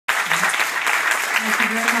Thank you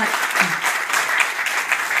very much.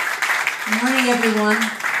 Good morning, everyone.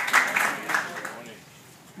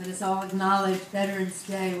 Let us all acknowledge Veterans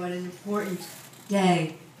Day. What an important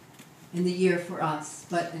day in the year for us.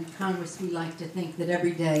 But in Congress, we like to think that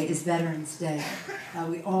every day is Veterans Day.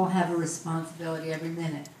 We all have a responsibility every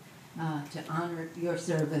minute to honor your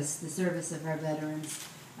service, the service of our veterans,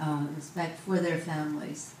 respect for their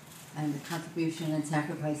families, and the contribution and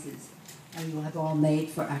sacrifices you have all made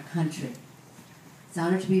for our country. It's an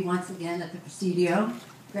honor to be once again at the Presidio.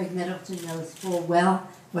 Greg Middleton knows full well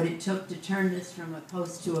what it took to turn this from a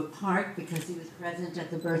post to a park because he was present at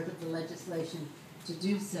the birth of the legislation to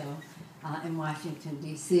do so in Washington,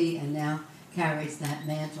 D.C., and now carries that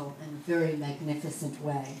mantle in a very magnificent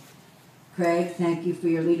way. Craig, thank you for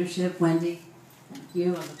your leadership. Wendy, thank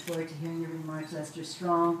you. I look forward to hearing your remarks. Lester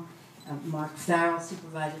Strong, Mark Farrell,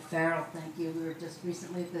 Supervisor Farrell, thank you. We were just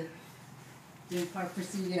recently at the Deer Park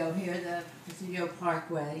Presidio here, the Presidio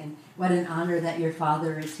Parkway, and what an honor that your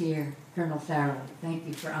father is here, Colonel Farrell. Thank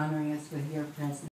you for honoring us with your presence.